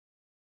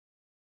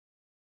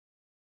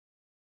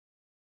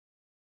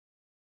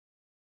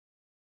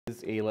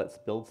This is a Let's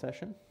Build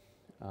session.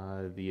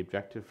 The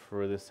objective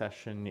for this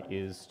session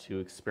is to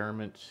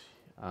experiment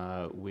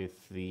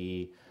with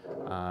the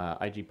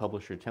IG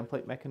Publisher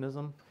template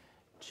mechanism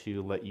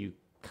to let you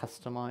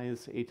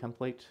customize a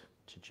template,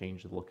 to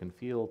change the look and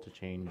feel, to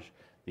change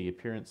the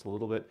appearance a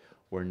little bit.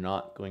 We're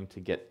not going to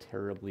get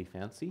terribly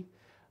fancy,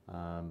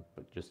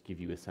 but just give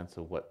you a sense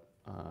of what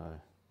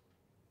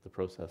the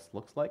process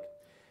looks like.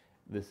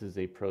 This is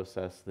a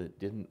process that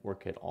didn't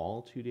work at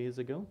all 2 days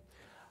ago.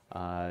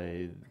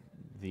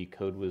 The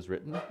code was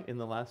written in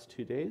the last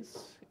 2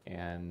 days,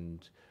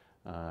 and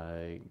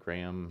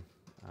Graham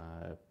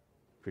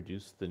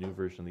produced the new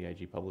version of the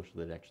IG Publisher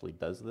that actually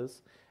does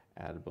this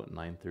at about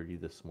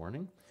 9:30 this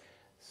morning.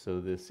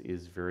 So this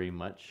is very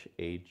much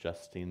a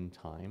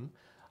just-in-time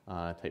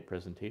type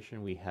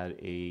presentation. We had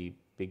a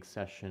big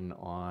session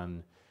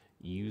on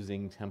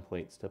using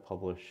templates to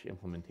publish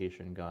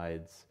implementation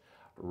guides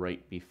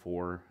right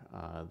before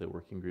the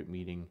working group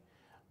meeting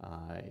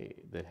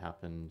that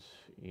happened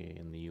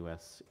in the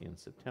US in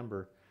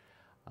September.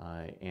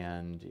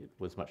 And it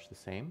was much the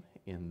same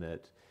in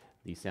that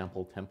the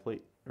sample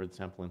template or the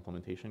sample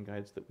implementation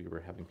guides that we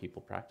were having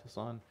people practice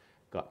on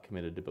got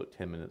committed about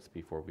 10 minutes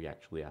before we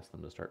actually asked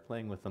them to start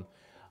playing with them.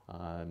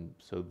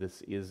 So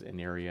this is an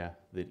area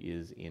that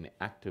is in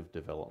active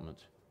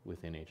development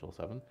within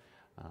HL7.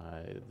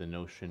 The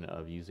notion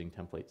of using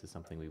templates is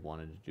something we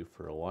wanted to do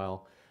for a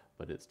while,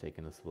 but it's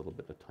taken us a little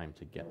bit of time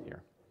to get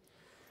here.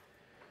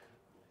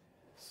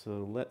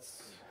 So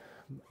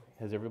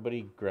has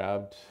everybody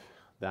grabbed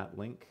that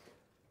link?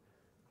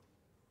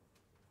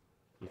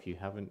 If you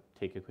haven't,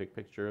 take a quick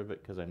picture of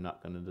it because I'm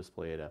not going to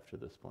display it after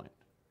this point.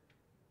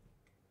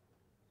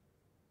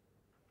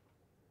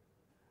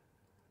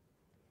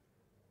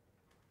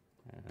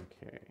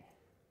 Okay,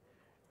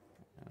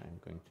 and I'm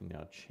going to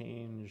now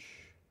change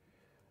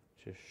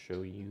to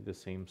show you the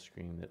same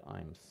screen that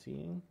I'm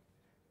seeing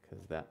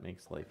because that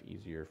makes life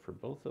easier for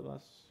both of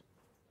us.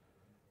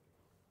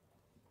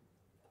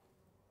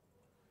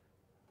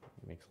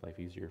 It makes life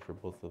easier for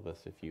both of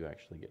us if you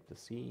actually get to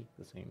see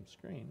the same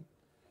screen,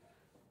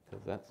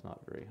 because that's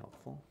not very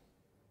helpful.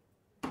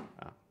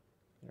 Ah,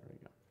 there we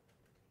go.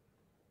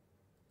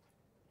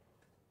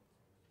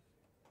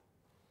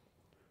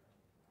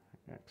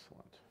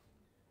 Excellent.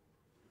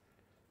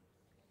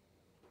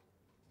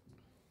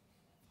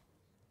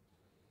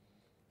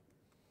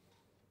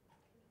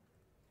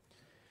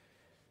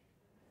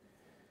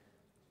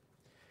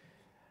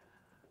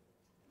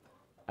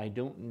 I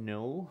don't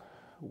know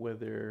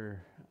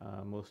whether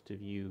most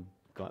of you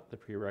got the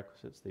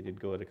prerequisites. They did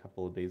go out a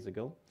couple of days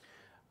ago.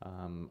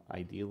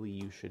 Ideally,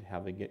 you should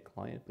have a Git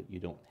client, but you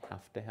don't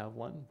have to have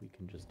one. We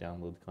can just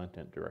download the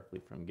content directly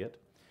from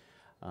Git.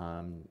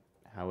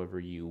 However,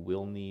 you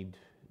will need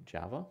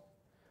Java,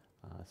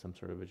 some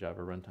sort of a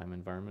Java runtime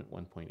environment,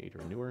 1.8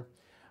 or newer.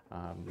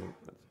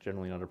 That's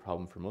generally not a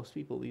problem for most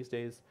people these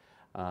days.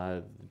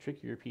 The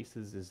trickier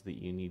pieces is that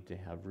you need to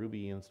have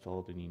Ruby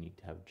installed and you need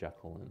to have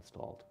Jekyll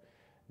installed.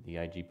 The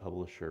IG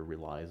Publisher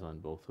relies on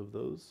both of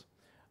those.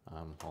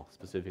 Well,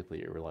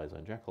 specifically, it relies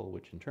on Jekyll,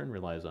 which in turn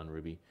relies on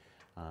Ruby.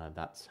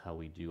 That's how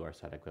we do our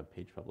static web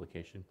page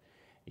publication.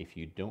 If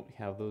you don't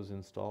have those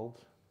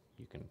installed,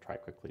 you can try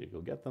quickly to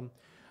go get them.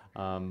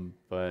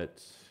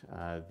 But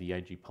the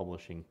IG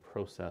publishing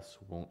process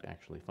won't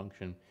actually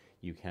function.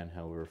 You can,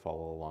 however,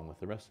 follow along with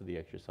the rest of the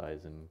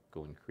exercise and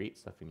go and create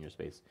stuff in your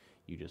space.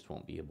 You just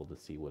won't be able to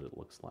see what it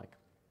looks like.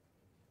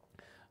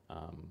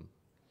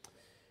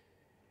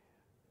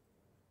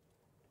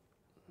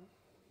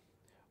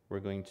 We're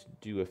going to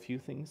do a few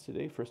things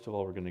today. First of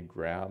all, we're going to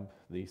grab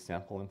the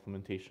sample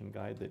implementation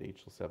guide that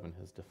HL7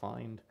 has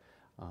defined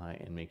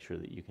and make sure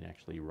that you can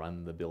actually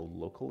run the build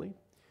locally.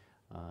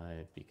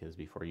 Because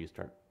before you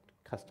start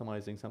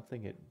customizing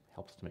something, it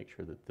helps to make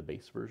sure that the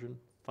base version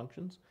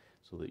functions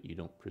so that you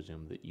don't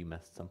presume that you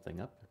messed something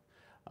up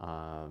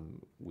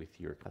with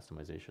your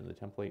customization of the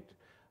template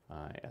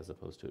as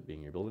opposed to it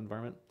being your build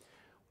environment.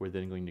 We're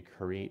then going to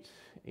create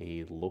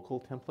a local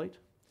template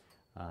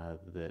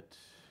that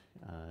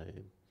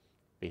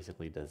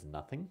basically does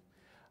nothing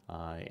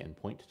and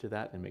point to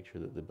that and make sure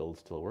that the build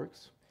still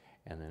works.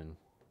 And then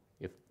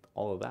if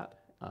all of that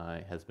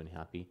has been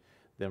happy,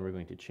 then we're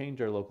going to change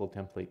our local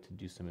template to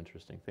do some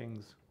interesting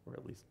things, or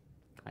at least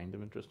kind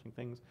of interesting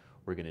things.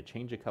 We're going to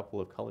change a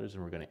couple of colors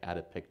and we're going to add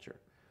a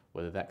picture.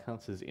 Whether that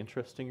counts as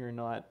interesting or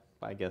not,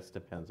 I guess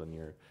depends on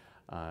your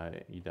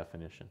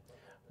definition.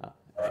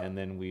 And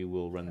then we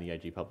will run the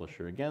IG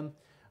Publisher again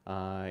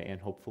and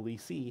hopefully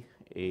see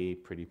a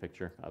pretty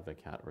picture of a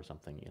cat or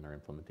something in our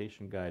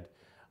implementation guide.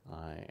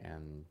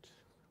 And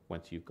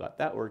once you've got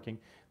that working,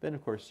 then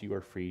of course you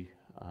are free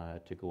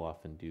to go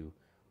off and do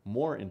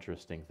more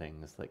interesting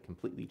things that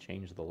completely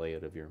change the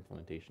layout of your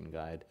implementation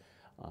guide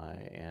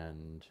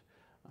and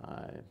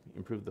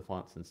improve the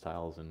fonts and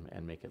styles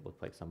and make it look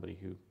like somebody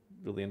who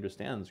really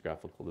understands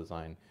graphical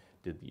design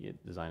did the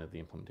design of the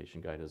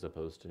implementation guide, as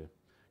opposed to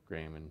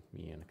Graham and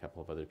me and a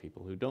couple of other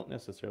people who don't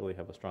necessarily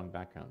have a strong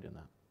background in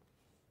that.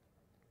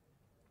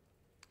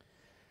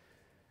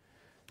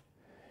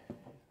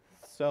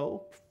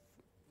 So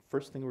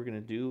First thing we're going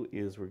to do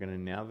is we're going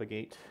to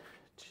navigate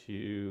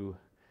to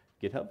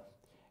GitHub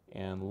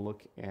and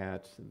look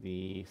at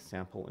the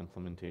sample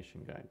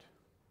implementation guide.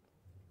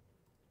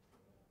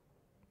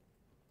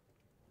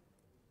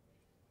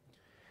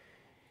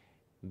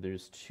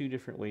 There's two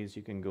different ways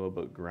you can go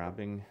about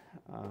grabbing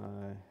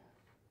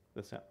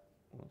this app.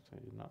 Oops, I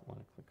did not want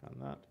to click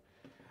on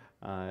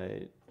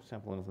that.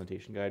 Sample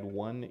implementation guide.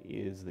 One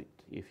is that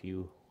if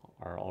you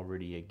are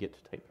already a Git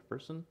type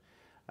person,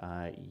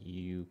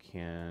 you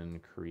can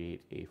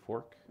create a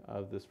fork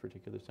of this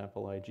particular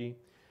sample IG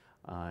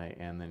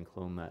and then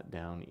clone that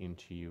down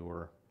into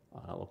your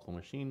local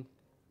machine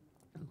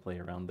and play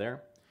around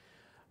there.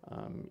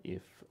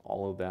 If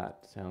all of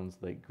that sounds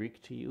like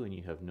Greek to you and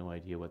you have no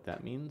idea what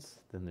that means,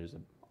 then there's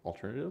an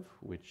alternative,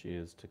 which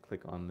is to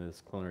click on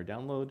this cloner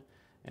download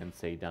and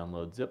say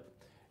download zip,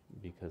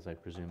 because I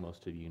presume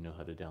most of you know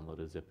how to download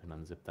a zip and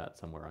unzip that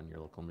somewhere on your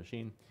local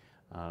machine,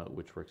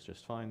 which works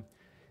just fine.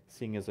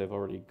 Seeing as I've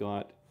already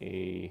got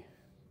a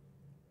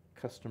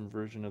custom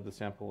version of the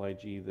sample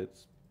IG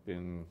that's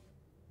been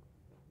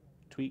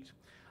tweaked,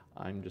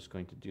 I'm just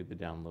going to do the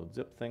download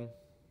zip thing.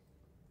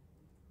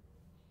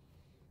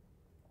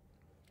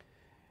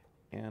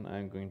 And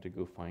I'm going to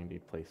go find a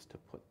place to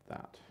put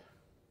that.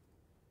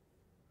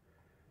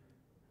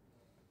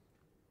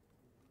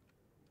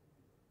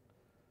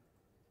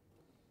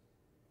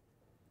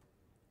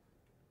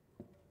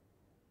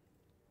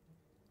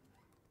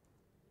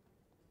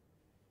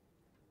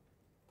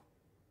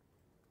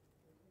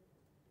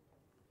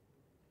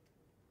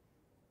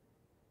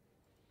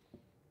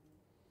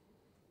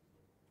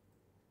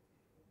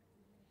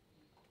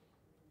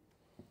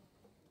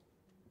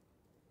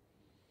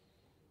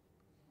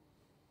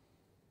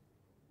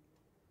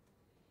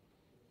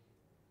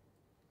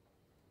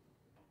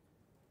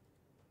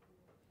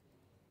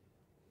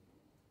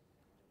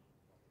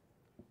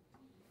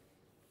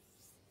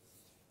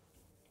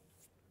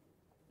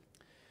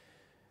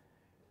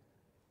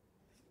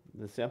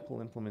 The sample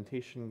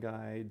implementation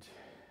guide,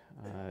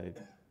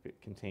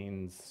 it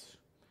contains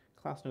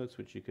class notes,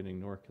 which you can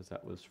ignore because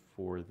that was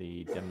for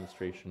the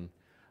demonstration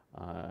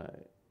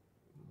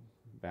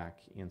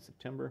back in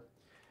September.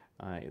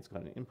 It's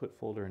got an input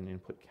folder and an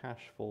input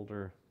cache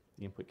folder.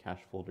 The input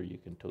cache folder you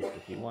can toast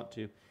if you want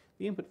to.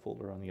 The input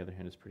folder, on the other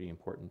hand, is pretty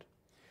important.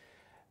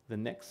 The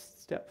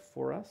next step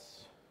for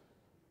us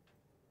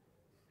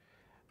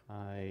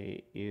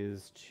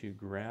is to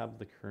grab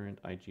the current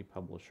IG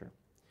Publisher.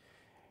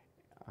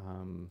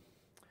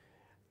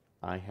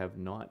 I have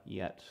not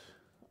yet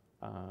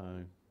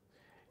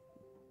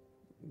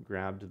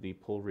grabbed the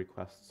pull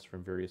requests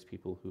from various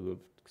people who have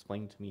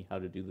explained to me how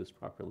to do this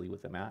properly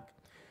with a Mac.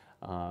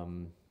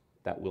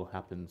 That will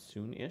happen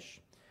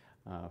soon-ish.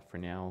 For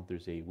now,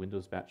 there's a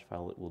Windows batch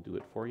file that will do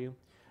it for you.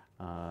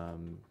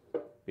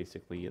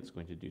 Basically, it's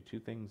going to do two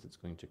things. It's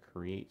going to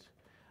create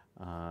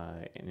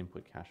an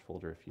input cache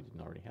folder if you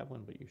didn't already have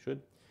one, but you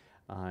should.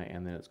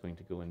 And then it's going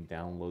to go and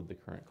download the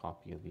current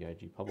copy of the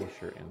IG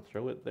Publisher and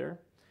throw it there.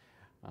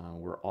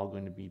 We're all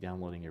going to be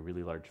downloading a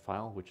really large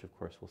file, which of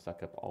course will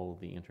suck up all of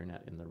the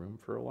internet in the room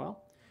for a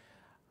while.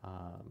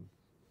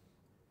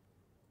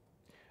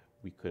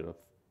 We could have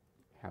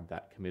had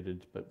that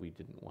committed, but we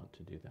didn't want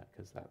to do that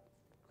because that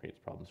creates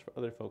problems for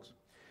other folks.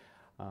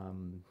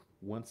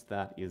 Once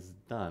that is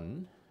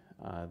done,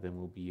 then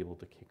we'll be able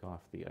to kick off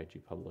the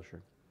IG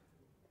Publisher.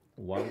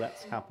 While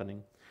that's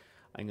happening,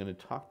 I'm going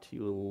to talk to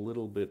you a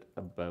little bit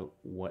about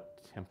what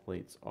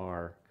templates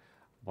are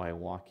by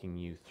walking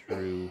you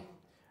through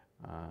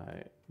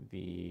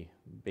the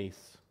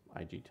base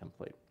IG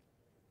template.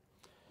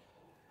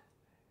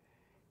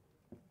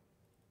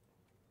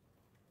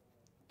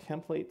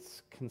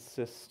 Templates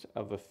consist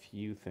of a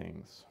few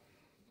things.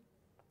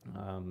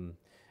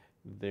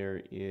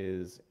 There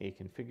is a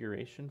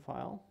configuration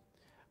file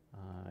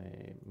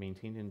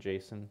maintained in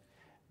JSON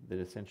that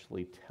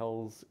essentially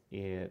tells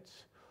it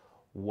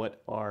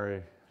what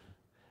are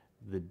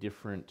the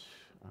different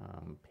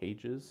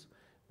pages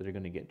that are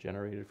going to get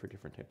generated for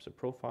different types of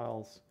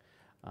profiles.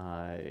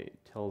 It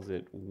tells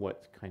it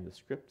what kind of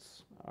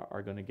scripts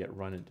are going to get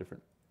run at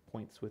different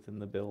points within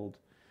the build,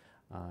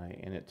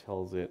 and it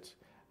tells it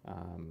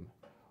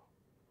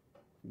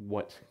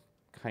what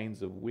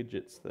kinds of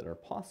widgets that are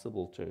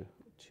possible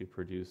to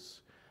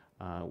produce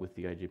with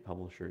the IG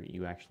Publisher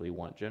you actually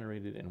want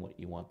generated and what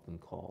you want them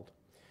called.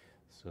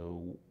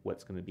 So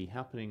what's going to be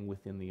happening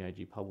within the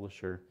IG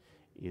Publisher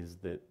is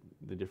that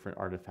the different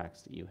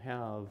artifacts that you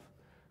have,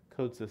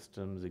 code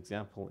systems,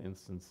 example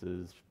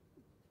instances,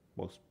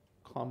 most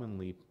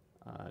commonly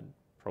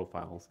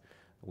profiles.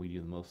 We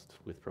do the most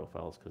with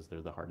profiles because they're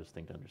the hardest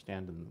thing to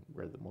understand and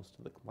where the most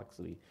of the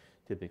complexity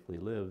typically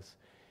lives,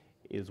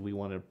 is we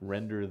want to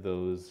render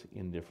those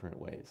in different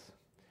ways.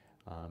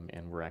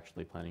 And we're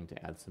actually planning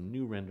to add some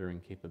new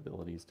rendering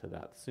capabilities to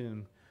that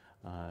soon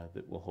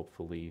that will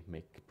hopefully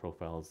make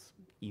profiles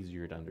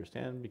easier to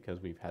understand,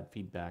 because we've had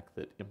feedback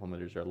that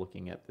implementers are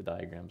looking at the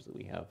diagrams that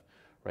we have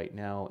right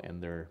now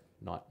and they're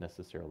not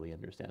necessarily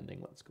understanding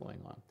what's going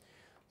on.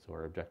 So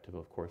our objective,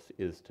 of course,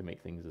 is to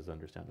make things as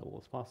understandable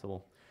as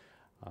possible.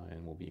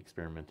 and we'll be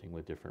experimenting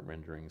with different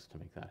renderings to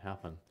make that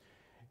happen.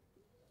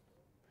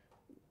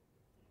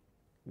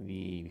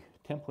 The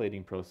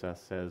templating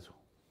process says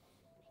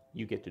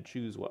you get to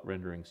choose what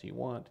renderings you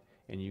want,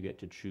 and you get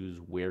to choose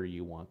where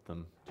you want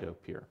them to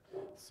appear.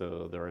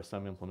 So there are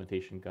some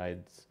implementation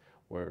guides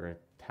where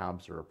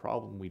tabs are a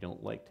problem. We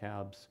don't like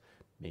tabs,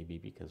 maybe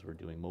because we're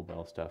doing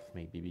mobile stuff,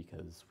 maybe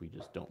because we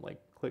just don't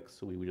like clicks,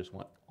 so we just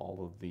want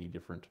all of the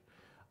different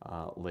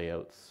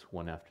layouts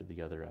one after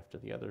the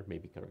other,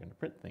 maybe because we're going to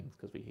print things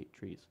because we hate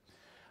trees.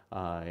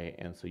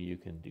 And so you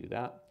can do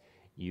that.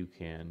 You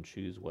can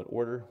choose what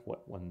order,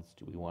 what ones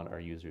do we want our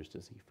users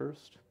to see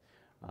first.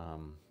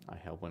 I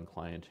have one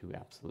client who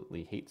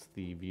absolutely hates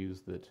the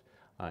views that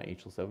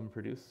HL7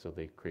 produced, so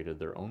they created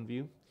their own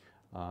view,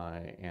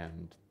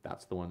 and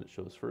that's the one that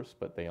shows first,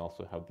 but they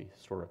also have the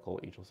historical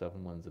HL7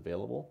 ones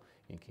available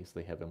in case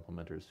they have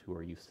implementers who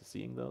are used to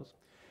seeing those.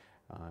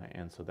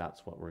 And so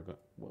that's what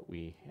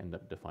we end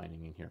up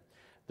defining in here.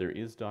 There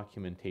is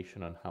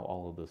documentation on how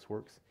all of this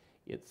works.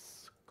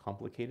 It's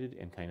complicated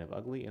and kind of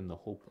ugly, and the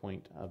whole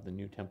point of the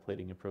new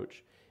templating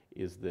approach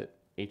is that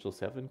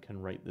HL7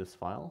 can write this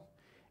file,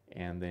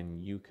 and then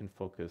you can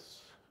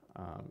focus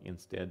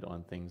instead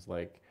on things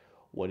like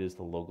what is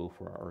the logo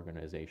for our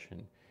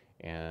organization,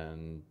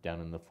 and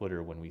down in the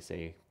footer when we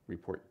say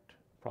report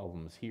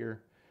problems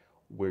here,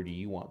 where do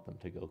you want them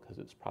to go, because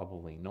it's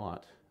probably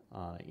not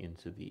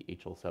into the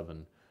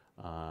HL7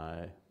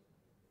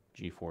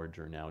 GForge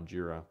or now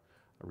Jira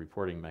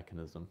reporting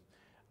mechanism.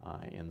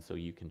 And so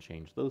you can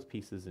change those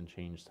pieces and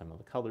change some of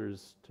the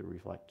colors to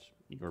reflect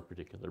your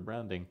particular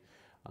branding,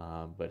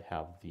 but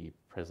have the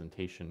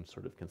presentation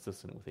sort of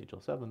consistent with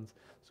HL7s.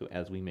 So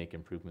as we make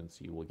improvements,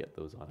 you will get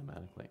those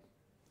automatically.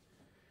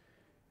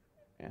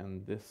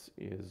 And this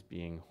is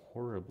being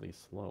horribly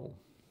slow.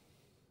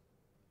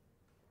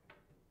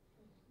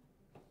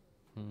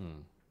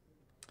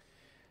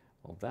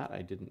 Well, that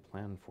I didn't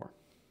plan for.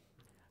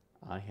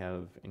 I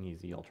have an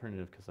easy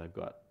alternative because I've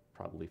got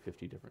probably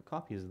 50 different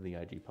copies of the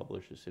IG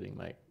Publisher sitting in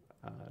my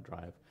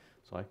drive,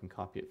 so I can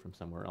copy it from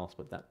somewhere else,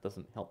 but that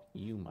doesn't help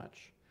you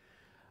much.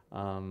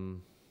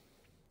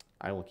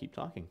 I will keep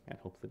talking and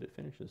hope that it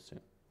finishes soon.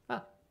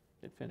 Ah,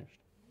 it finished.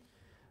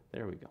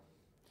 There we go.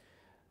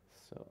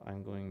 So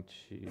I'm going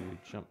to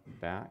jump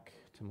back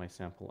to my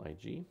sample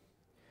IG.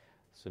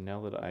 So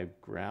now that I've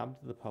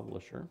grabbed the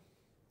publisher,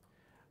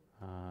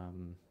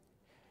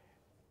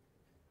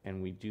 and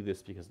we do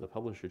this because the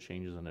publisher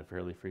changes on a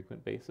fairly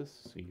frequent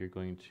basis, so you're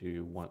going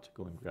to want to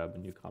go and grab a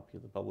new copy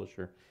of the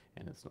publisher,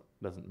 and it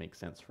doesn't make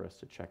sense for us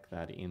to check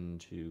that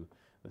into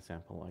the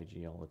sample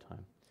IG all the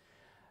time.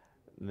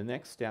 The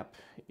next step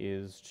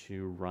is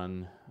to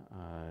run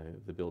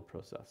the build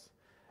process.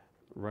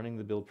 Running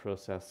the build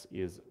process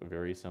is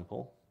very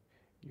simple.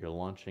 You're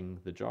launching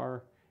the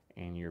jar,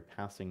 and you're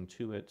passing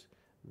to it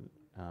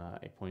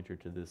a pointer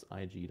to this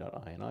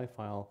ig.ini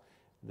file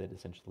that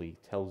essentially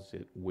tells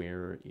it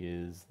where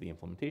is the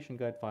implementation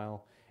guide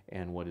file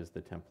and what is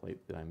the template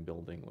that I'm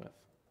building with.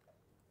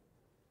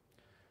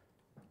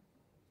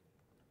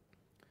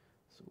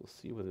 So we'll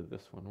see whether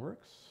this one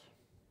works.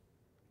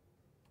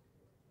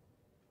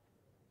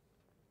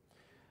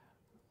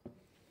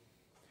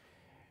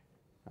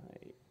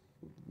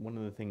 One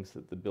of the things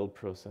that the build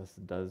process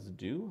does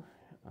do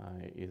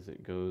is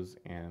it goes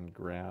and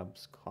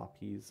grabs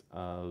copies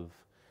of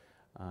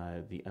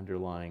the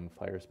underlying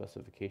Fire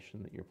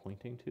specification that you're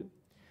pointing to.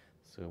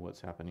 So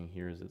what's happening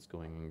here is it's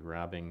going and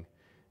grabbing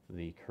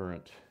the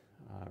current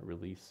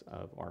release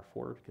of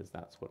R4, because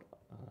that's what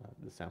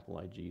the sample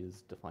IG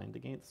is defined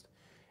against,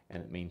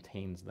 and it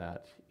maintains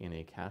that in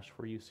a cache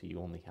for you, so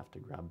you only have to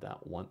grab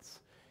that once,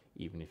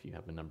 even if you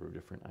have a number of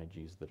different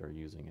IGs that are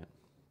using it.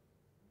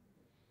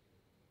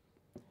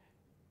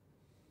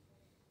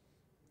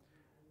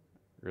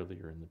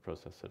 Earlier in the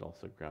process, it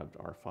also grabbed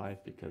R5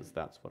 because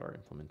that's what our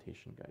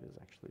implementation guide is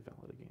actually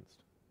valid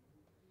against.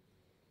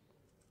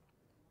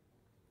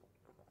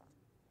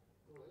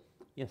 Lloyd,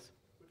 yes?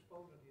 which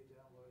folder do you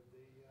download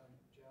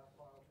the jar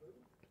file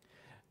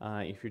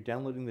to? If you're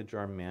downloading the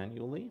jar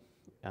manually,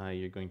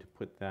 you're going to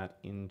put that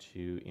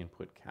into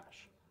input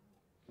cache.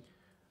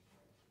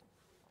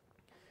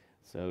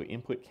 So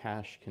input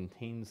cache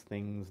contains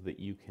things that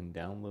you can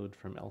download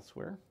from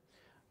elsewhere.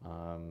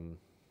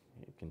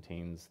 It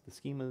contains the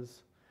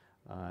schemas,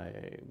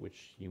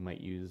 which you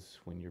might use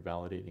when you're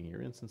validating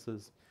your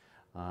instances.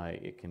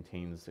 It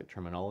contains a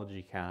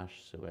terminology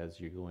cache, so as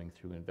you're going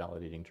through and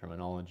validating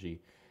terminology,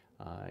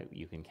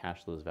 you can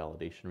cache those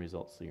validation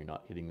results so you're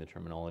not hitting the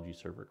terminology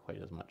server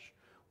quite as much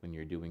when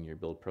you're doing your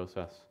build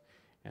process.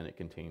 And it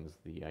contains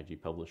the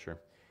IG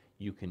Publisher.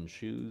 You can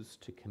choose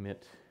to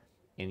commit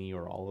any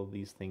or all of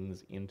these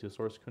things into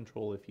source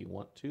control if you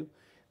want to.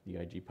 The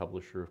IG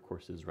Publisher, of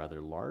course, is rather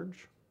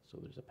large, so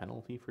there's a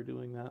penalty for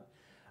doing that.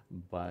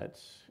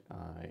 But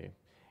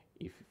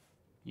if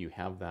you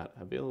have that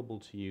available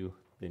to you,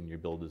 then your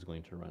build is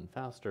going to run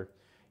faster.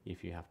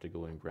 If you have to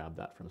go and grab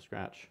that from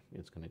scratch,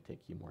 it's going to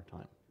take you more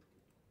time.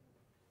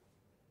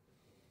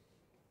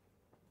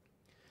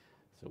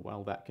 So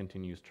while that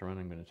continues to run,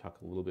 I'm going to talk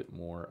a little bit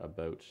more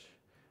about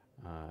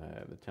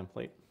the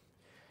template.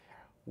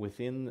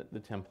 Within the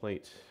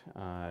template,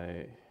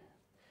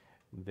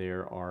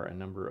 there are a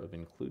number of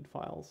include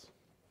files.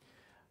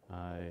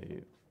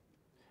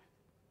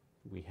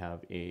 We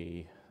have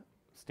a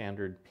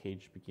standard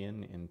page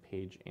begin and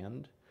page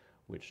end,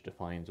 which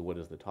defines what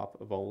does the top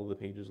of all of the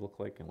pages look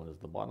like and what does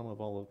the bottom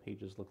of all of the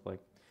pages look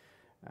like.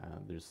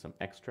 There's some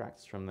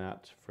extracts from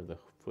that for the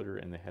footer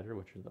and the header,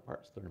 which are the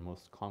parts that are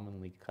most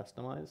commonly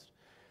customized.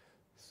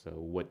 So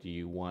what do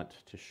you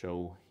want to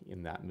show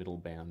in that middle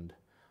band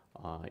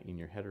in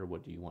your header?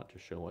 What do you want to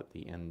show at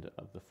the end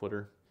of the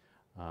footer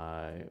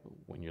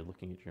when you're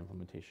looking at your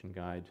implementation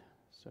guide?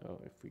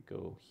 So if we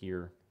go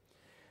here,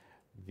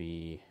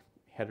 the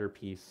header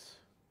piece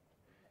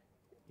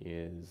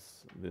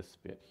is this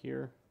bit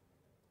here,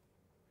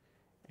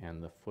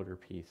 and the footer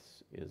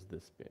piece is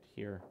this bit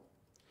here.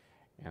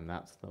 And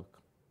that's the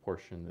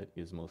portion that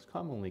is most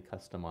commonly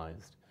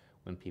customized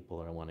when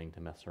people are wanting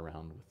to mess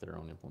around with their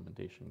own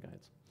implementation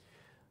guides.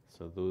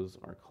 So those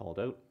are called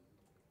out.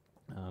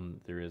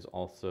 There is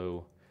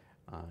also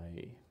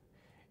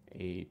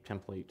a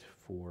template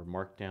for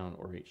Markdown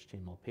or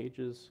HTML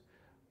pages,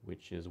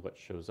 which is what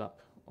shows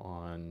up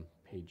on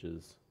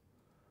pages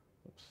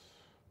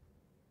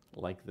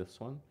like this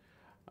one.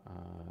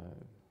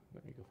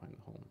 Let me go find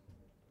the home.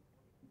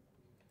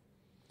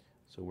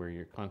 So where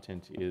your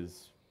content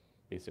is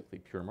basically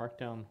pure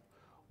Markdown,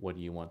 what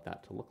do you want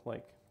that to look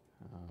like?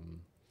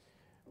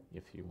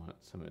 If you want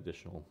some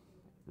additional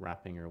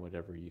wrapping or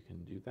whatever, you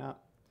can do that.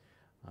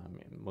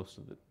 And most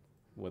of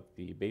what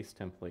the base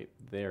template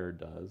there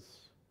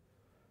does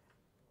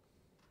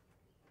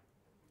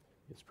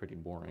is pretty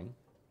boring.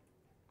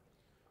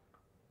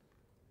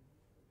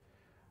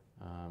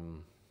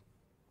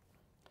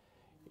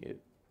 It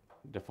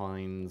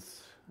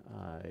defines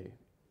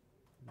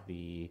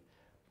the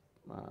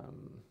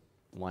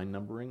line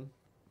numbering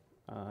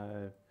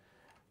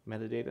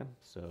metadata,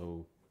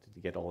 so to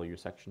get all your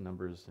section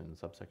numbers and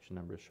subsection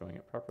numbers showing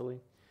it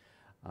properly.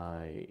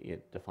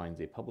 It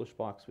defines a publish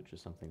box, which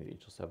is something that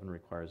HL7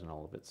 requires in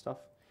all of its stuff,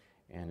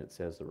 and it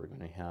says that we're going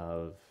to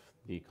have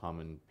the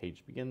common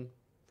page begin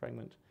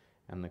fragment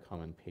and the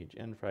common page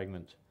end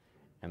fragment,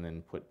 and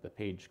then put the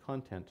page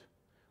content,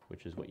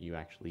 which is what you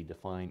actually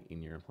define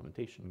in your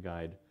implementation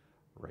guide,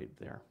 right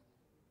there.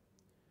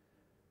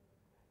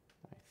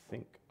 I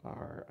think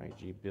our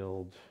IG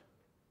build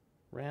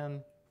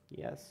ran,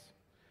 yes.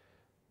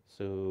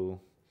 So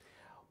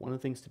one of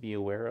the things to be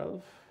aware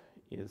of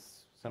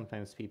is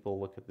sometimes people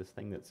look at this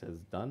thing that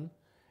says done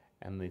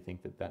and they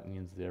think that that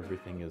means that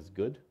everything is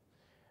good.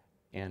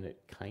 And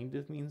it kind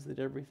of means that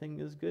everything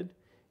is good.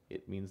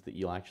 It means that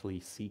you'll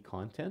actually see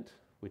content,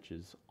 which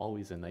is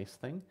always a nice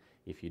thing.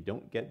 If you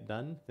don't get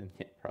done, then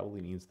it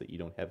probably means that you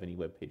don't have any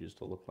web pages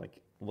to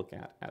look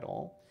at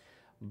all.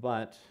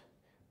 But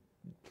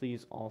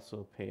please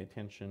also pay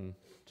attention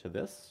to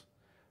this,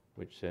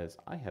 which says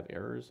I have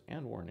errors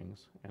and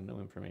warnings and no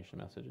information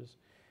messages.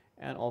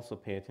 And also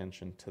pay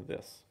attention to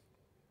this.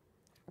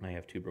 I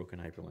have 2 broken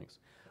hyperlinks.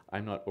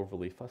 I'm not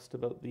overly fussed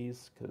about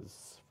these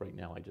because right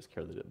now I just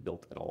care that it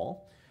built at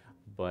all.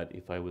 But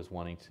if I was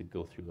wanting to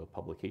go through a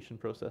publication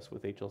process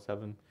with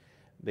HL7,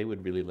 they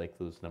would really like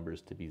those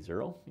numbers to be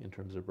 0 in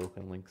terms of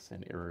broken links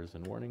and errors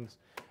and warnings,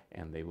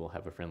 and they will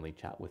have a friendly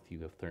chat with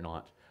you if they're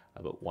not,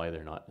 about why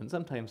they're not. And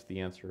sometimes the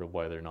answer of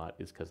why they're not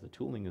is because the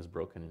tooling is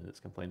broken and it's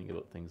complaining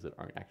about things that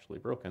aren't actually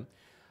broken.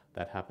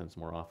 That happens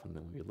more often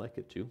than we would like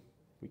it to.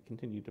 We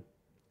continue to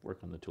work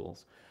on the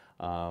tools,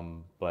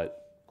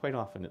 but quite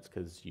often it's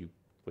because you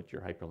put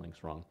your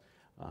hyperlinks wrong.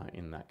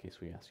 In that case,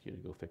 we ask you to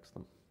go fix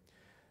them.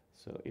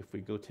 So if we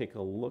go take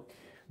a look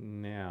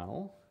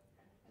now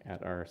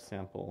at our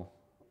sample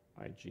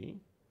IG,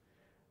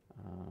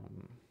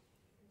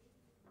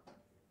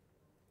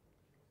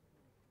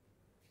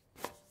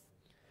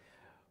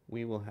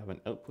 we will have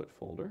an output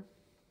folder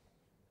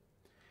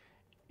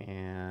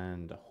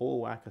and a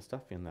whole whack of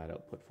stuff in that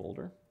output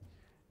folder.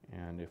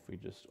 And if we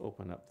just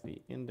open up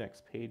the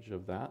index page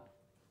of that,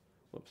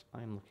 whoops,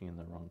 I'm looking in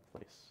the wrong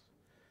place.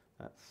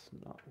 That's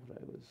not what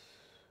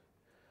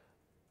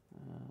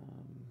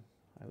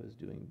I was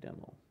doing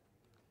demo.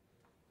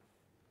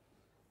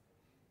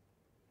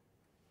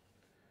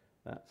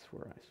 That's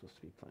where I'm supposed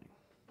to be playing.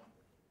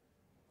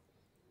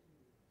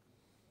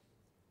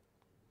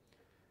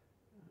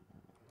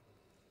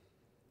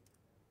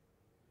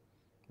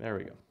 There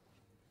we go.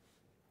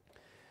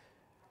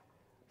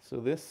 So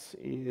this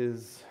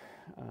is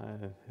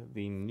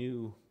the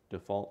new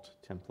default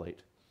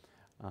template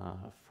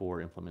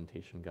for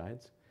implementation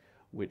guides,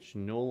 which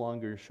no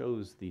longer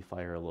shows the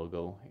Fire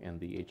logo and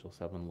the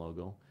HL7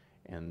 logo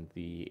and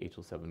the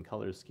HL7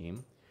 color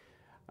scheme,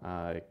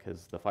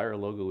 because the Fire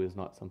logo is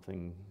not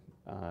something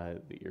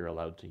that you're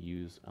allowed to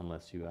use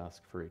unless you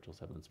ask for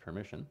HL7's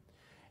permission.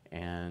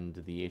 And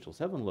the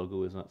HL7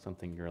 logo is not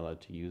something you're allowed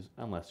to use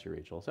unless you're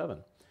HL7,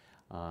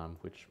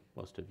 which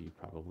most of you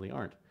probably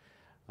aren't.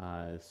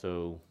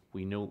 So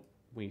we no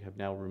we have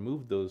now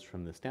removed those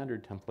from the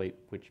standard template,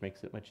 which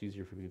makes it much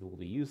easier for people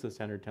to use the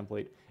standard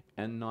template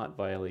and not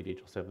violate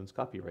HL7's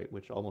copyright,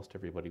 which almost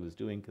everybody was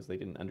doing because they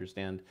didn't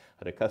understand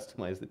how to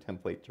customize the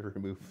template to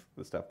remove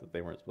the stuff that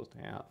they weren't supposed to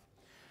have.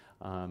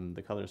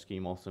 The color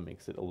scheme also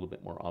makes it a little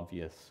bit more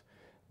obvious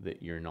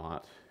that you're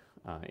not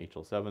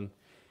HL7.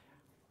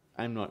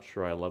 I'm not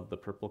sure I love the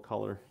purple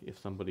color. If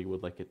somebody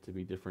would like it to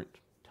be different,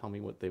 tell me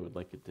what they would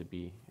like it to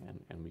be,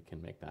 and we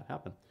can make that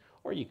happen.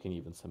 Or you can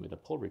even submit a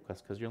pull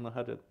request because you'll know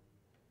how to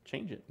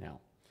change it now,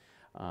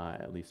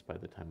 at least by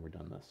the time we're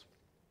done this.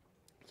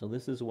 So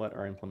this is what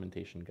our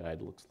implementation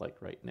guide looks like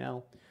right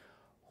now.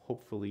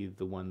 Hopefully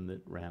the one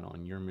that ran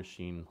on your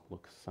machine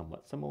looks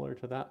somewhat similar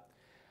to that.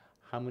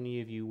 How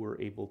many of you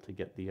were able to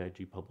get the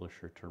IG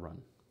Publisher to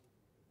run?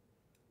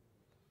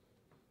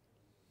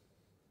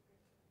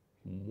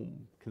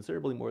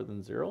 Considerably more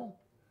than 0.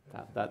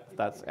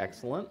 That's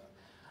excellent.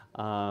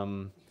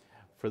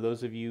 For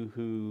those of you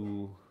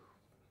who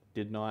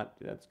did not,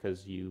 that's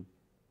because you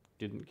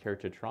didn't care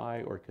to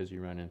try or because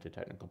you ran into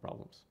technical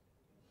problems?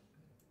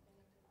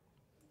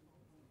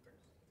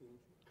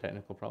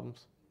 Technical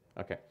problems?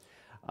 Okay.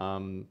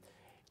 I'm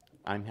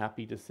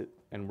happy to sit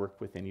and work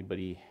with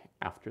anybody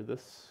after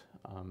this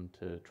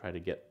to try to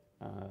get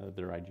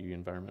their IG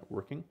environment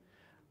working,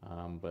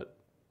 but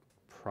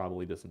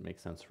probably doesn't make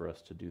sense for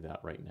us to do that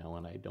right now,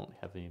 and I don't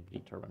have anybody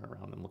to run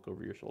around and look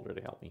over your shoulder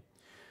to help me.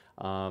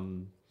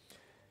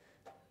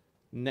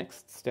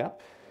 Next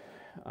step,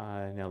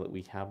 now that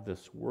we have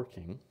this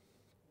working,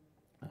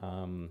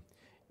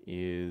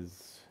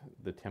 is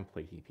the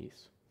template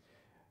piece.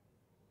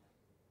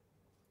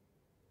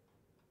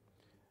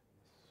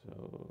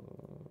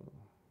 So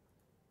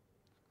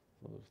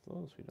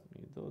close those, we don't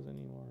need those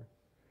anymore.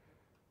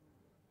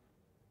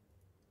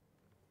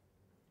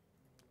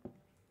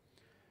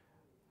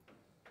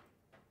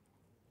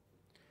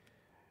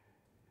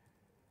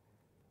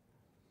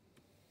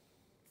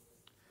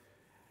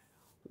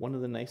 One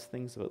of the nice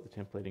things about the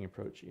templating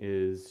approach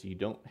is you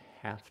don't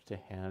have to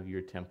have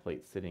your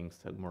template sitting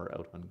somewhere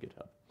out on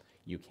GitHub.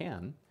 You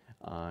can,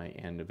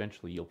 and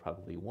eventually you'll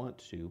probably want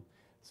to,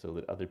 so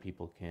that other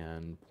people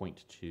can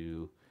point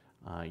to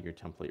your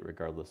template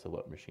regardless of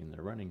what machine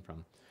they're running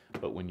from.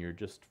 But when you're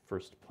just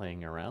first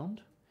playing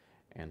around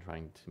and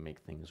trying to make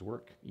things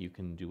work, you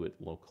can do it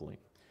locally.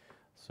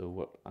 So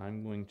what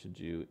I'm going to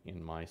do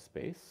in my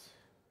space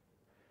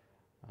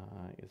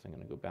is I'm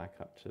going to go back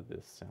up to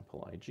this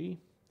sample IG,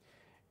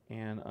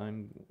 and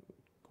I'm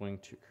going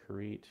to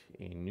create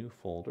a new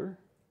folder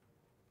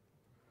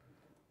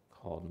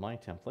called My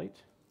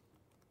Template,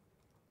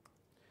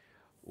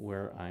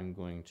 where I'm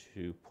going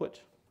to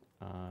put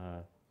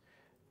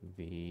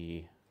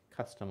the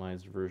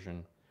customized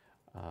version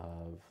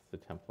of the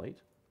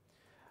template.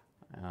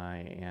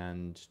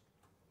 And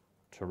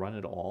to run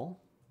it all,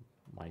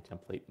 my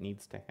template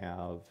needs to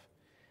have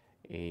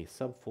a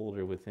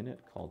subfolder within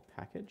it called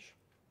package.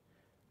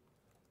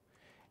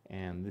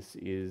 And this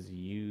is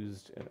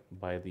used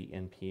by the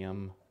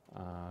NPM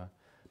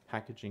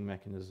packaging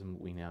mechanism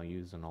we now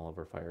use in all of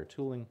our Fire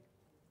tooling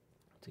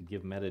to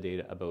give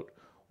metadata about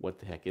what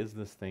the heck is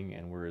this thing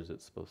and where is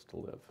it supposed to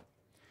live.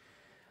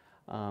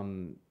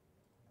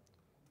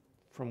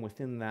 From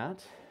within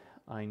that,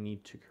 I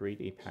need to create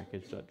a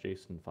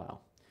package.json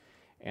file.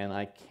 And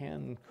I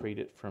can create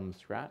it from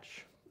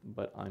scratch,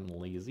 but I'm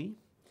lazy.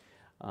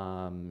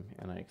 And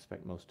I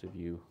expect most of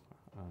you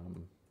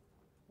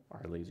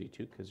are lazy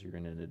too, because you're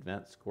in an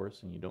advanced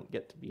course and you don't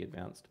get to be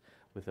advanced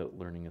without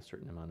learning a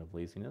certain amount of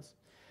laziness.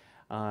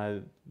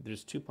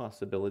 There's two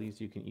possibilities.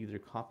 You can either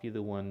copy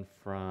the one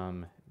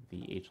from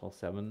the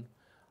HL7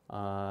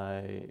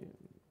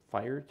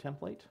 Fire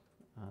template,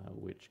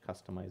 which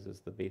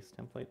customizes the base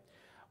template,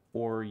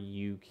 or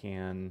you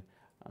can,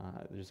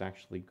 there's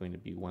actually going to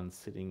be one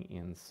sitting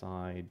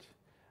inside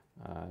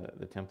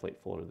the template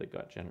folder that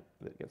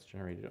gets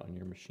generated on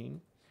your machine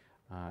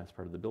as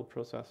part of the build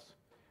process,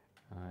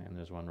 and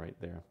there's one right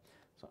there.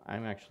 So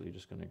I'm actually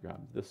just going to grab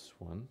this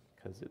one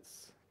because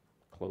it's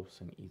close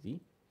and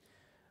easy,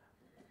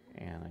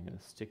 and I'm going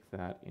to stick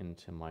that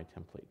into my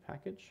template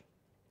package,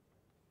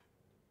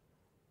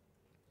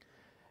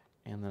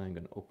 and then I'm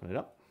going to open it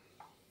up.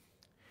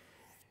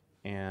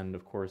 And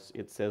of course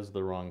it says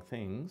the wrong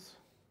things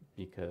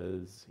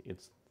because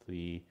it's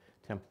the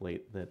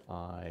template that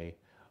I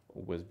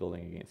was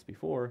building against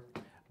before,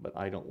 but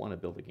I don't want to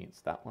build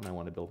against that one. I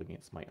want to build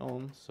against my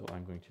own, so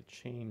I'm going to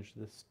change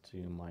this to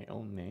my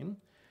own name.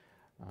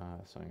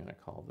 So I'm going to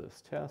call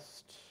this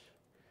test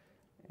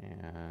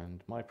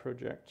and my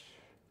project,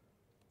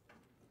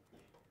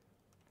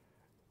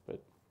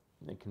 but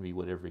it can be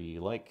whatever you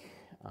like.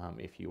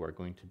 If you are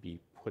going to be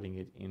putting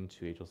it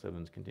into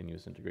HL7's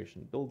continuous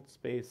integration build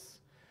space,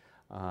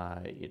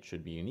 it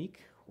should be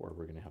unique or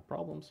we're going to have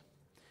problems.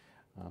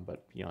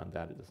 But beyond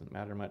that, it doesn't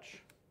matter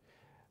much.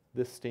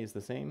 This stays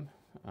the same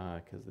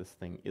because this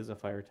thing is a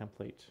Fire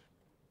template.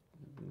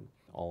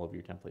 All of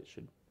your templates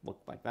should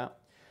look like that.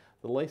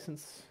 The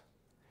license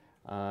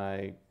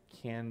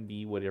can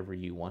be whatever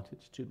you want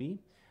it to be.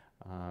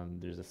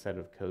 There's a set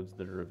of codes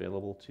that are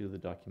available to the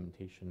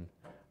documentation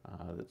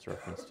that's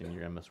referenced in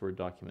your MS Word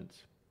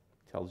document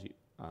tells you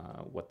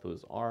what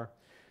those are.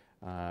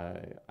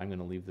 I'm going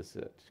to leave this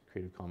at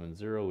Creative Commons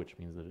 0, which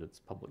means that it's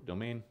public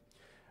domain.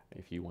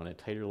 If you want a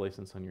tighter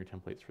license on your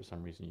templates for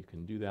some reason, you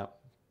can do that.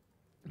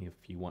 If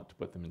you want to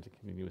put them into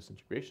continuous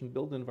integration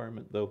build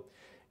environment, though,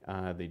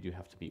 they do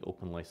have to be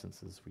open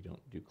licenses. We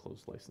don't do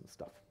closed license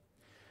stuff.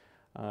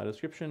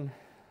 Description,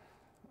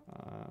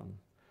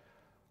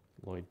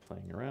 Lloyd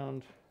playing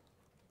around.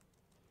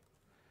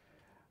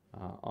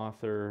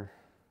 Author,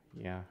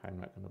 yeah, I'm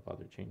not going to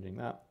bother changing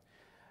that.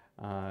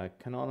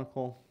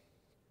 Canonical,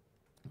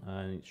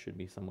 it should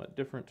be somewhat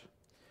different.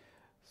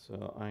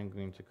 So I'm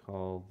going to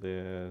call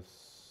this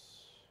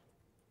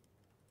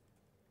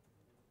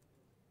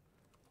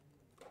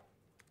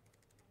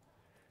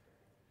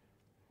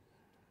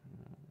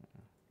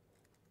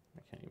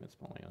I can't even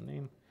spell my own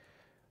name.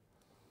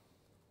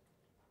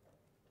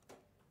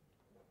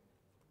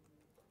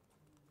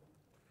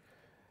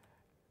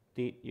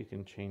 Date you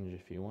can change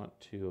if you want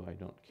to, I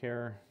don't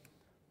care.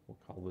 We'll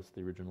call this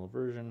the original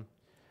version.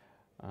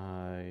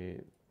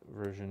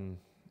 Version,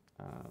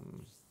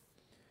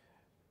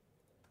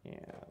 yeah,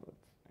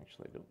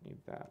 actually I don't need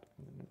that.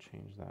 I'm going to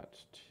change that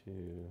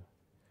to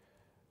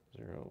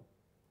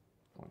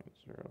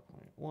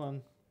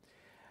 0.0.1.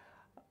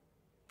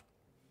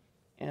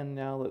 And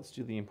now let's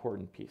do the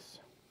important piece,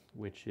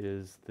 which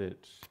is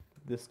that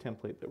this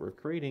template that we're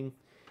creating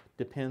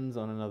depends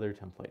on another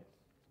template.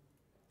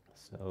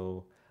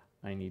 So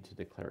I need to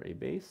declare a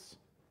base,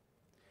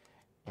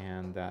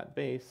 and that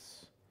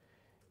base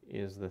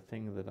is the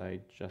thing that I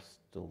just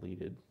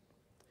deleted.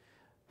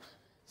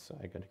 So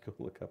I gotta go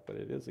look up what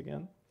it is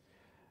again.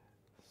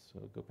 So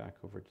go back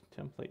over to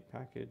template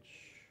package,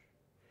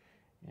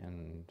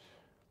 and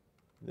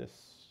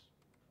this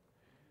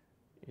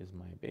is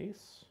my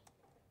base.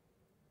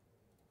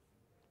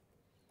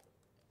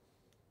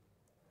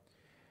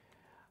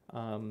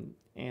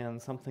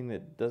 And something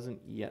that doesn't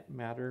yet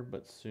matter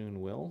but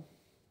soon will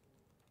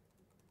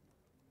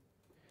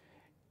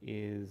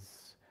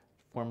is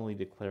formally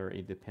declare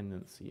a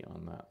dependency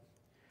on that,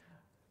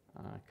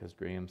 because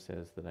Graham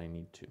says that I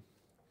need to.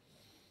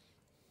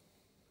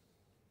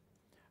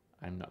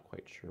 I'm not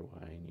quite sure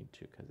why I need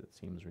to, because it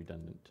seems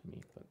redundant to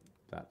me, but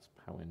that's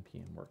how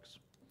NPM works.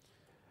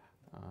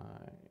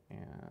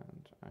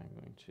 And I'm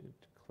going to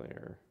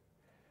declare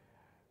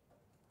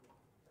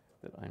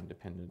that I'm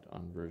dependent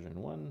on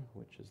version 1,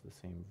 which is the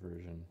same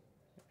version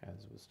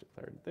as was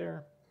declared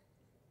there.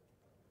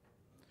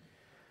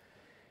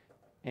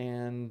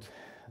 And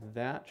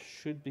that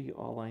should be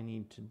all I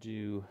need to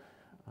do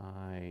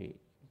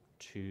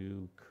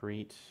to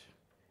create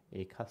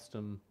a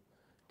custom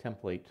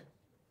template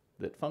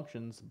that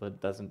functions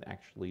but doesn't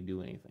actually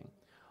do anything.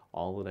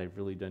 All that I've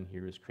really done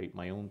here is create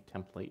my own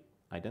template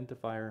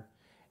identifier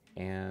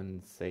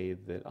and say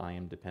that I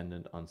am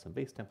dependent on some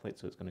base template,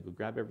 so it's going to go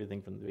grab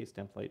everything from the base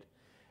template,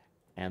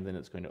 and then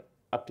it's going to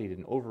update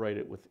and overwrite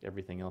it with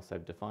everything else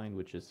I've defined,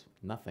 which is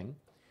nothing.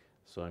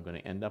 So I'm going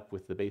to end up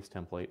with the base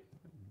template,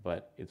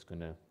 but it's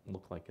going to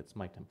look like it's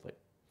my template.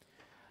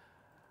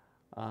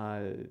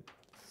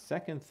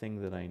 Second thing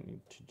that I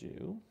need to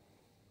do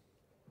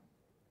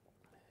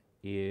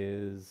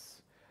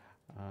is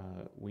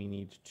we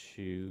need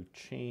to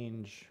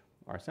change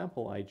our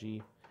sample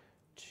IG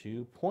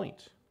to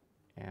point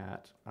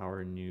at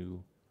our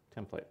new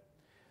template.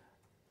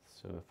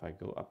 So if I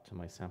go up to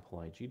my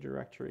sample IG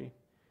directory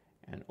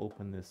and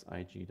open this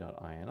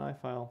ig.ini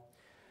file,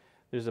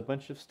 there's a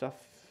bunch of stuff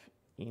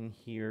in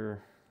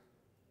here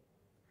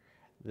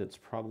that's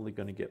probably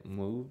going to get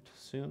moved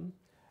soon.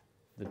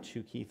 The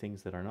two key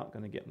things that are not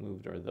going to get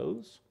moved are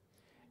those,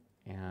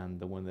 and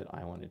the one that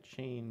I want to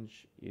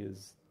change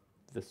is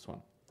this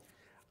one.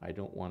 I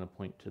don't want to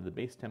point to the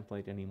base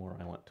template anymore.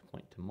 I want to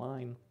point to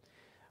mine.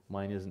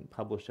 Mine isn't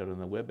published out on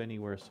the web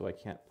anywhere, so I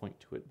can't point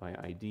to it by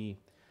ID.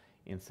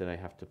 Instead, I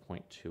have to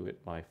point to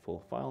it by full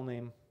file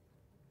name.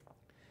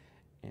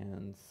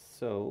 And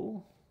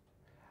so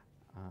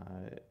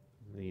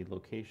the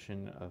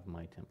location of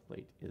my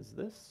template is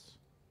this.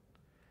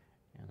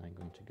 And I'm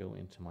going to go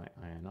into my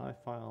INI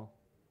file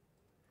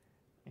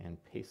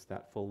and paste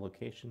that full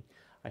location.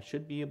 I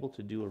should be able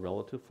to do a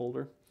relative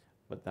folder,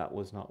 but that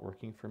was not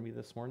working for me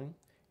this morning,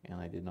 and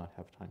I did not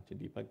have time to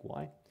debug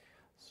why.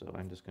 So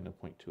I'm just going to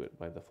point to it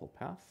by the full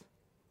path.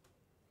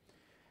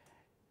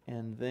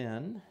 And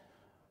then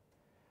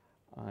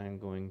I'm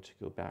going to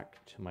go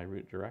back to my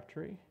root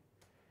directory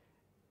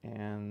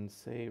and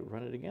say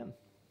run it again.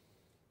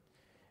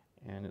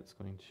 And it's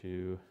going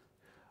to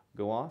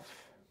go off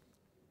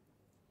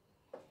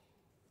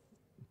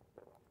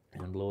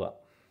and blow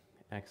up.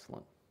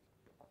 Excellent.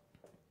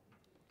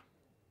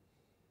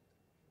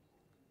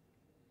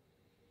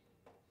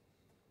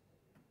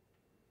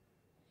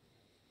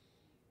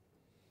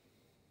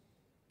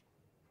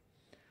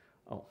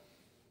 Oh,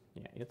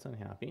 yeah, it's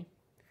unhappy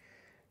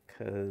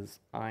because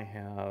I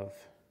have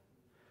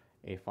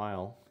a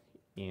file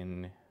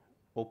in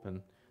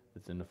open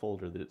that's in a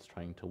folder that it's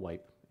trying to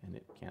wipe, and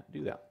it can't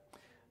do that.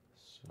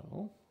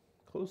 So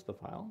close the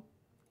file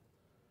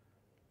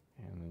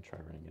and then try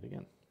running it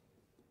again.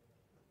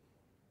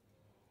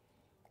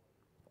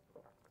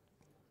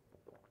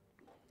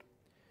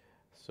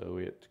 So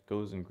it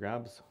goes and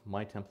grabs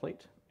my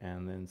template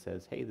and then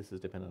says, hey, this is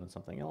dependent on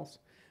something else,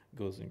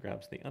 goes and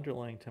grabs the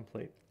underlying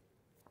template,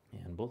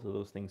 and both of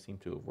those things seem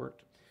to have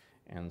worked.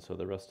 And so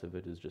the rest of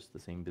it is just the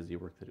same busy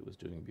work that it was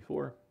doing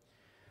before.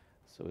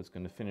 So it's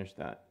going to finish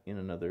that in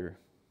another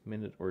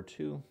minute or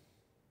two.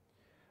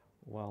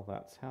 While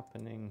that's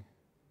happening,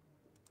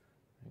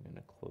 I'm going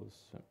to close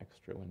some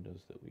extra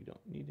windows that we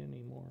don't need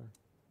anymore.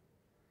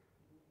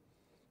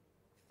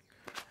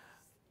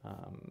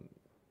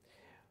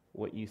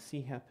 What you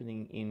see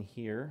happening in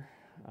here,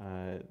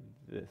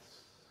 this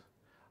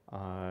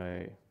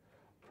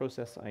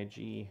process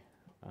IG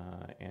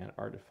and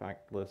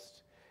artifact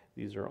list,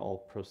 these are all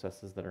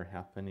processes that are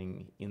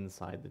happening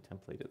inside the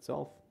template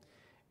itself.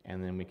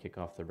 And then we kick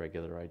off the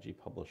regular IG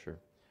Publisher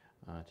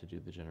to do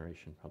the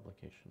generation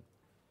publication.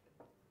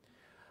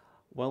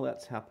 While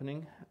that's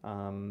happening,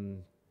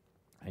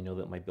 I know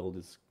that my build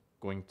is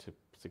going to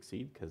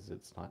succeed because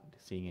it's not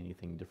seeing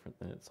anything different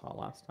than it saw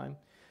last time.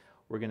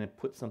 We're going to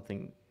put some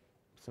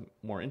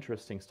more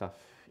interesting stuff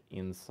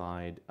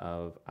inside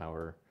of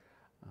our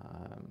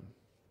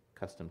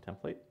custom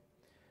template.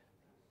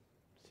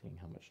 Seeing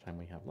how much time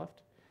we have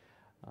left.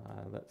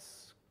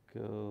 Let's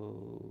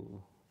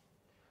go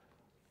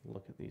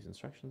look at these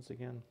instructions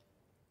again.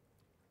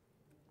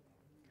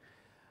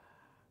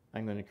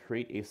 I'm going to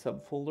create a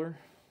subfolder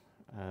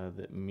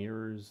that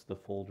mirrors the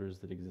folders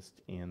that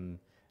exist in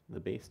the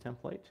base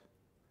template.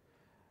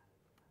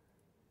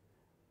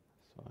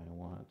 So I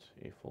want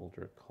a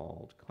folder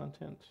called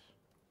content.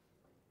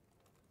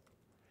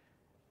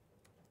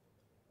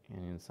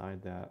 And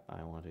inside that,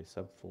 I want a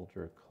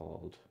subfolder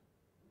called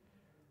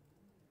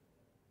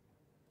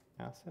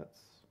assets.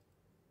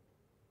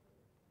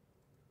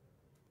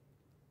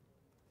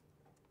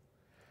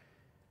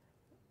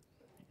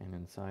 And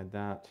inside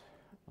that,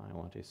 I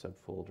want a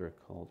subfolder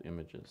called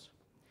images.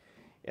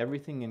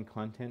 Everything in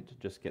content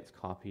just gets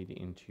copied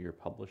into your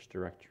published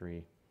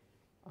directory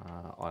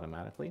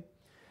automatically.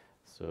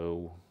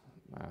 So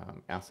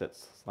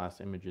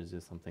assets/images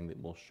is something that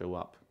will show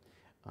up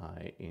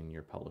in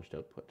your published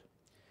output.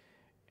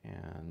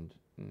 And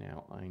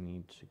now I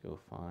need to go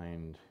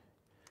find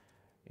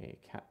a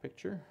cat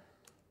picture,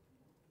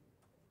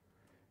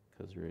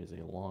 because there is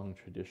a long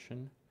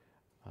tradition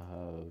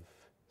of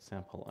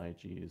sample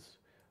IGs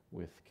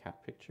with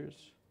cat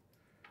pictures.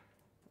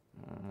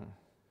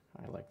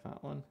 I like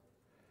that one.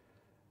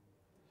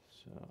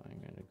 So I'm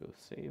going to go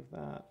save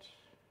that.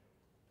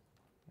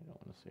 I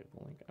don't want to save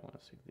the link, I want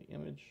to save the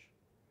image.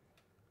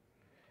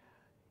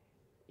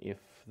 If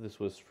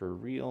this was for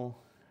real,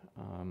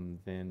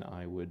 then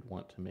I would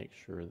want to make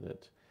sure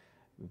that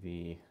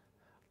the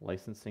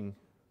licensing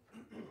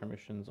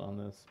permissions on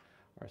this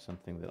are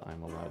something that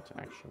I'm allowed to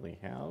actually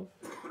have.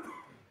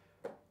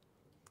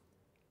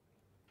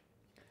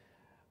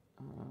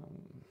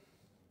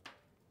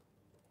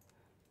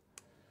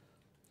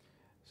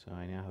 So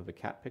I now have a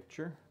cat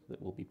picture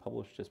that will be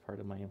published as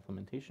part of my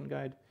implementation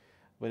guide,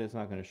 but it's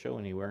not going to show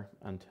anywhere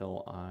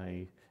until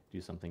I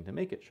do something to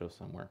make it show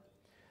somewhere.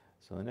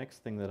 So the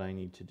next thing that I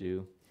need to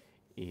do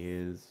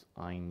is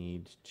I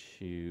need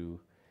to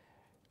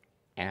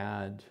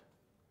add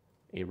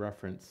a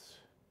reference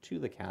to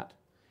the cat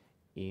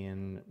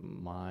in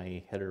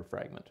my header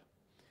fragment.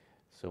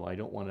 So I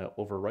don't want to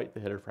overwrite the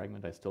header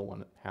fragment. I still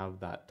want to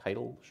have that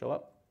title show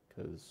up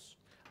because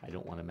I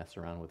don't want to mess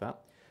around with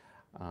that.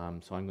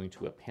 So I'm going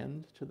to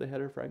append to the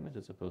header fragment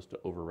as opposed to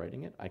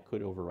overwriting it. I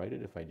could overwrite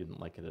it if I didn't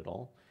like it at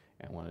all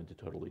and wanted to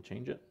totally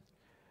change it.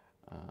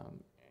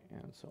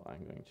 And so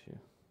I'm going to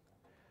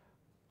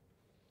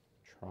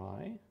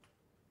try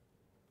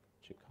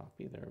to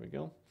copy, there we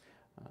go,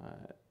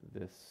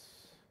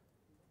 this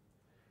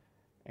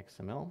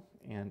XML,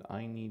 and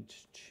I need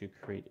to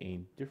create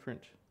a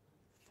different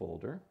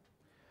folder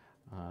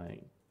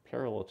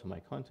parallel to my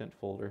content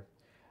folder.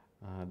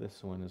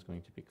 This one is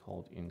going to be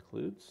called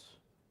includes.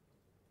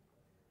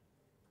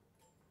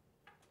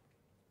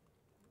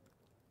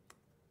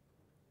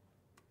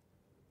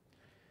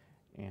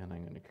 And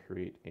I'm going to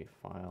create a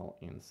file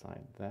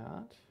inside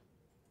that.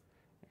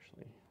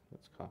 Actually,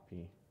 let's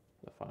copy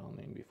the file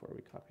name before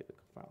we copy the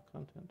file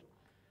content.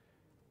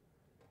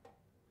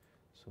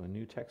 So a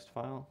new text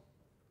file.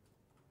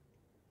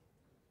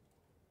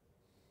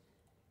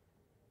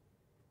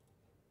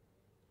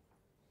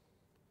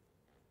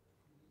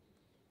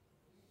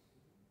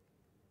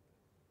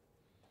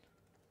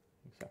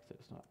 Except that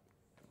it's not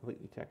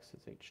completely text,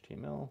 it's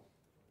HTML.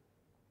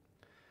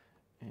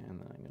 And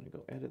then I'm going to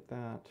go edit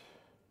that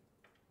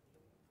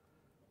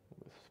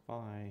with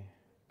Spy,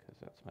 because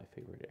that's my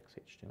favorite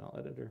XHTML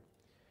editor.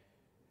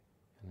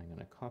 And I'm going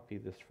to copy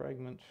this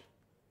fragment.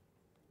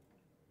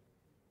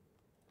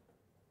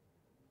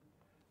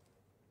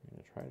 I'm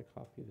going to try to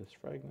copy this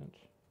fragment.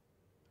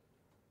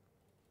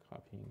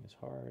 Copying is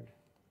hard.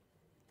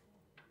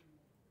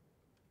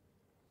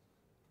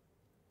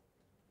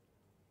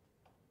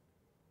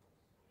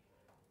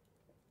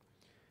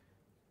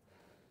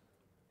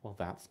 Well,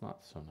 that's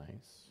not so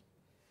nice.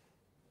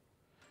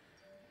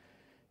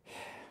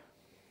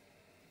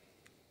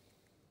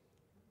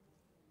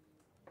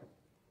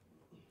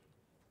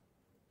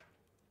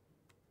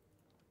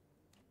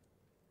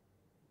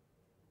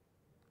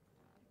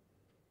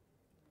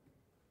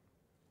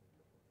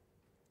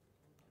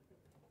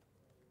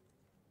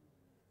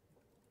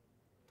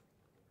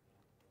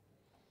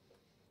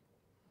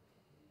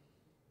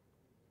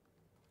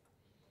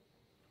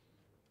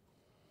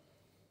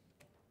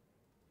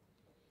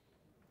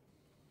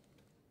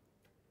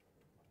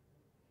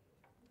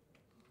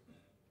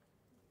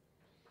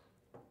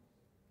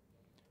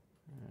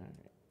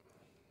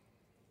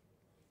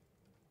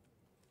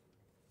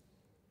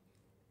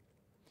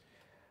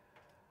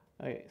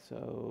 Okay,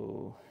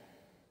 so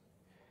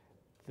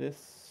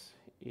this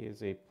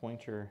is a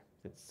pointer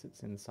that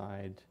sits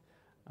inside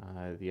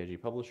the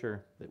IG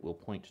Publisher that will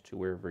point to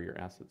wherever your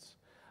assets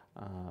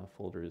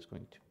folder is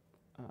going to,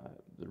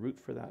 the root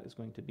for that is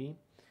going to be,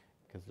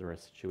 because there are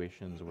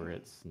situations where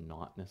it's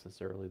not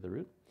necessarily the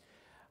root.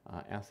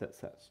 Asset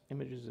sets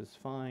images is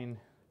fine.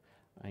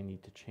 I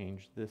need to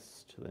change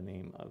this to the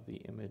name of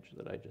the image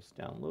that I just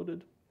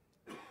downloaded,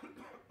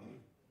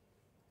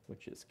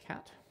 which is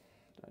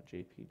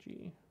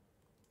cat.jpg.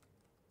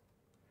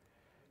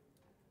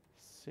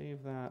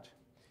 Save that,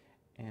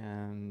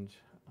 and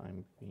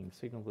I'm being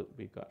signaled that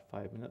we've got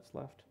 5 minutes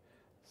left,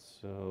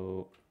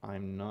 so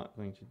I'm not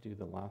going to do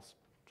the last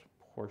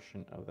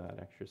portion of that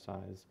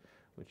exercise,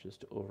 which is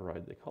to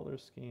override the color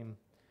scheme.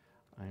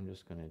 I'm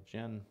just going to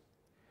gen,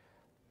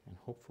 and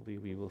hopefully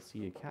we will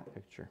see a cat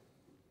picture.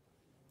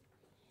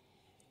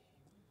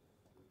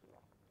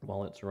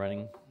 While it's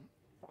running,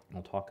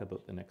 I'll talk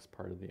about the next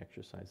part of the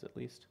exercise at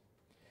least.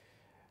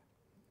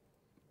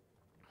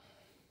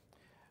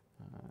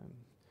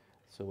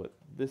 So what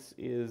this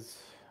is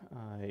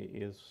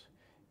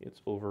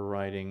it's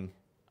overriding,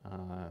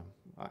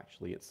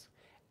 actually it's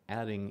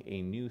adding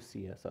a new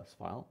CSS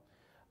file,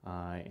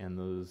 and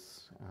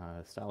those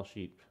style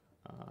sheet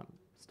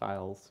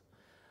styles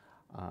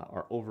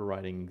are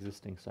overriding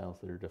existing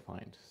styles that are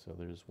defined. So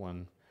there's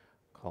one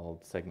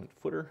called segment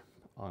footer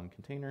on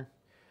container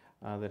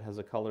that has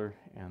a color,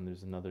 and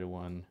there's another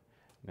one,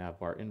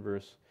 navbar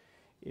inverse.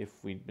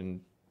 If we'd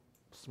been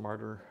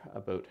smarter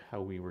about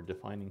how we were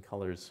defining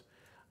colors,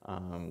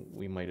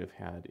 we might have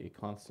had a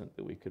constant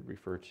that we could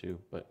refer to,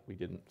 but we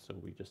didn't, so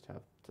we just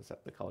have to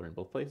set the color in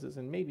both places.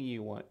 And maybe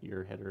you want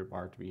your header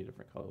bar to be a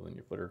different color than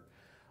your footer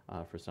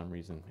for some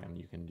reason, and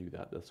you can do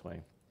that this way.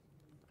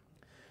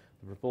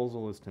 The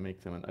proposal is to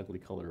make them an ugly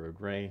color or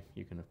gray.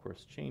 You can, of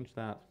course, change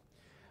that.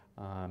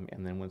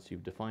 And then once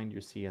you've defined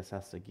your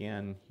CSS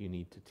again, you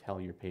need to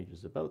tell your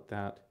pages about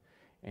that,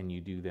 and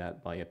you do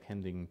that by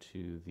appending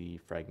to the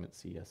fragment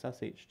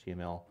CSS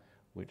HTML,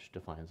 which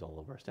defines all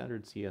of our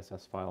standard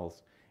CSS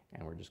files,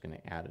 and we're just going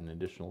to add an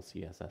additional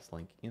CSS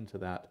link into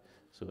that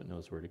so it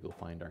knows where to go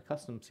find our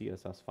custom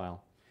CSS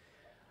file.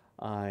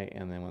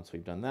 And then once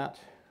we've done that,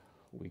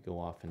 we go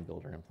off and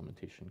build our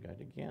implementation guide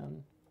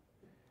again,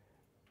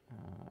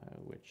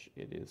 which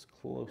it is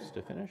close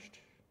to finished.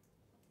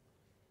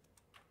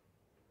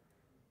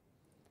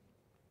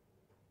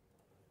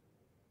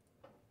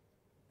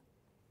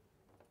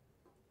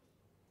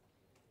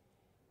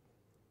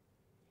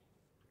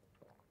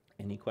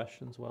 Any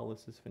questions while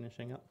this is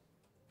finishing up?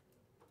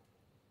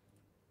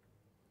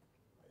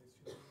 I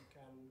assume you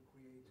can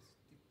create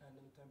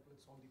dependent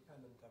templates on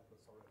dependent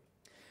templates already.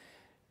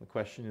 The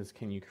question is,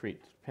 can you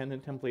create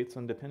dependent templates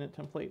on dependent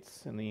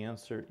templates? And the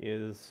answer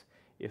is,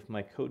 if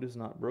my code is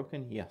not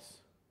broken,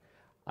 yes.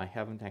 I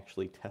haven't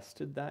actually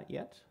tested that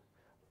yet,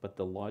 but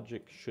the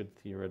logic should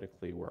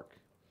theoretically work.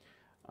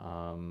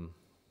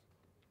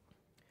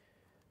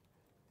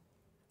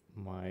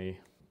 My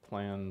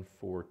plan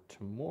for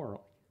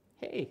tomorrow,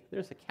 hey,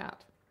 there's a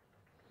cat.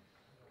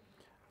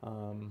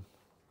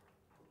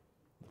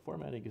 The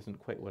formatting isn't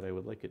quite what I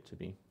would like it to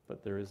be,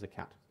 but there is a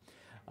cat.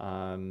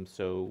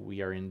 So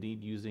we are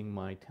indeed using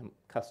my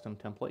custom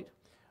template.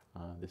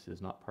 This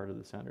is not part of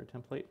the standard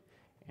template,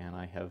 and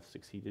I have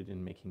succeeded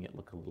in making it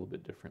look a little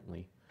bit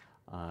differently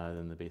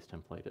than the base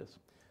template is.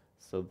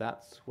 So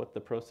that's what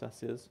the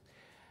process is.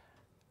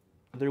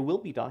 There will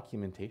be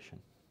documentation.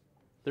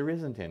 There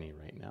isn't any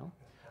right now,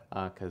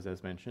 because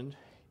as mentioned,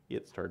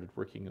 it started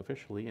working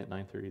officially at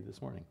 9:30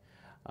 this morning.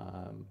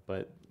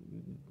 But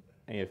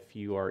if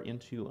you are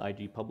into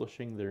IG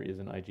publishing, there is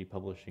an IG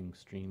publishing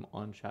stream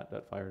on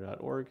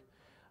chat.fire.org.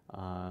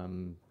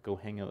 Go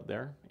hang out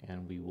there,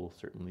 and we will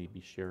certainly be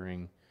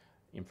sharing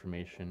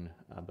information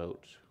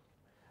about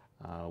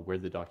where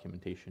the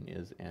documentation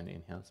is and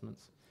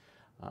enhancements.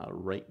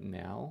 Right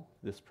now,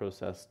 this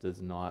process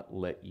does not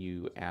let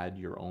you add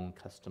your own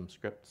custom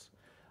scripts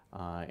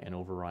and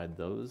override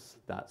those.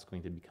 That's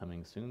going to be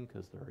coming soon,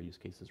 because there are use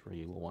cases where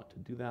you will want to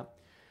do that.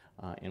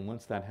 And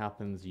once that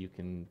happens, you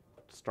can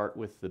start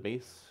with the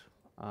base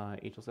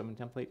HL7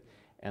 template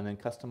and then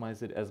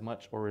customize it as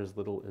much or as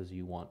little as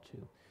you want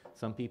to.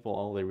 Some people,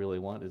 all they really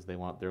want is they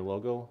want their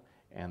logo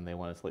and they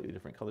want a slightly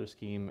different color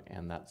scheme,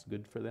 and that's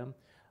good for them.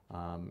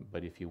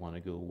 But if you want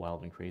to go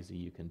wild and crazy,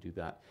 you can do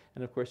that.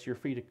 And of course, you're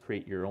free to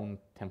create your own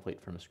template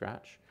from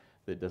scratch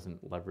that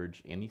doesn't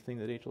leverage anything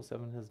that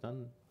HL7 has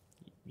done.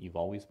 You've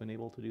always been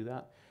able to do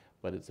that,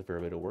 but it's a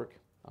fair bit of work.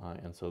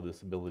 And so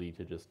this ability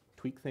to just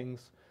tweak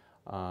things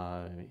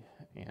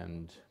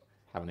and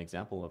have an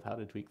example of how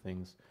to tweak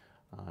things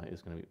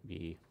is going to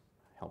be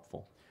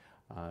helpful.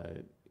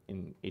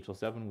 In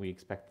HL7, we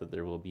expect that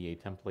there will be a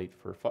template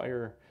for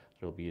Fire,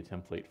 there will be a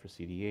template for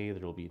CDA,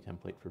 there will be a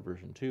template for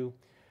version 2,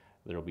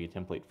 there will be a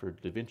template for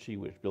DaVinci,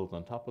 which builds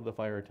on top of the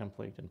Fire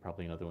template, and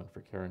probably another one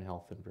for Karen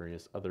Health and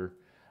various other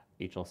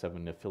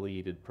HL7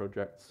 affiliated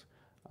projects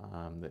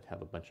that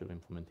have a bunch of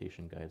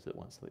implementation guides that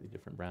want slightly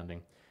different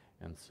branding.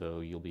 And so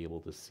you'll be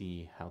able to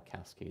see how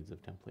cascades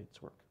of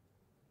templates work.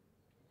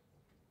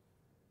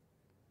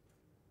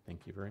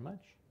 Thank you very much.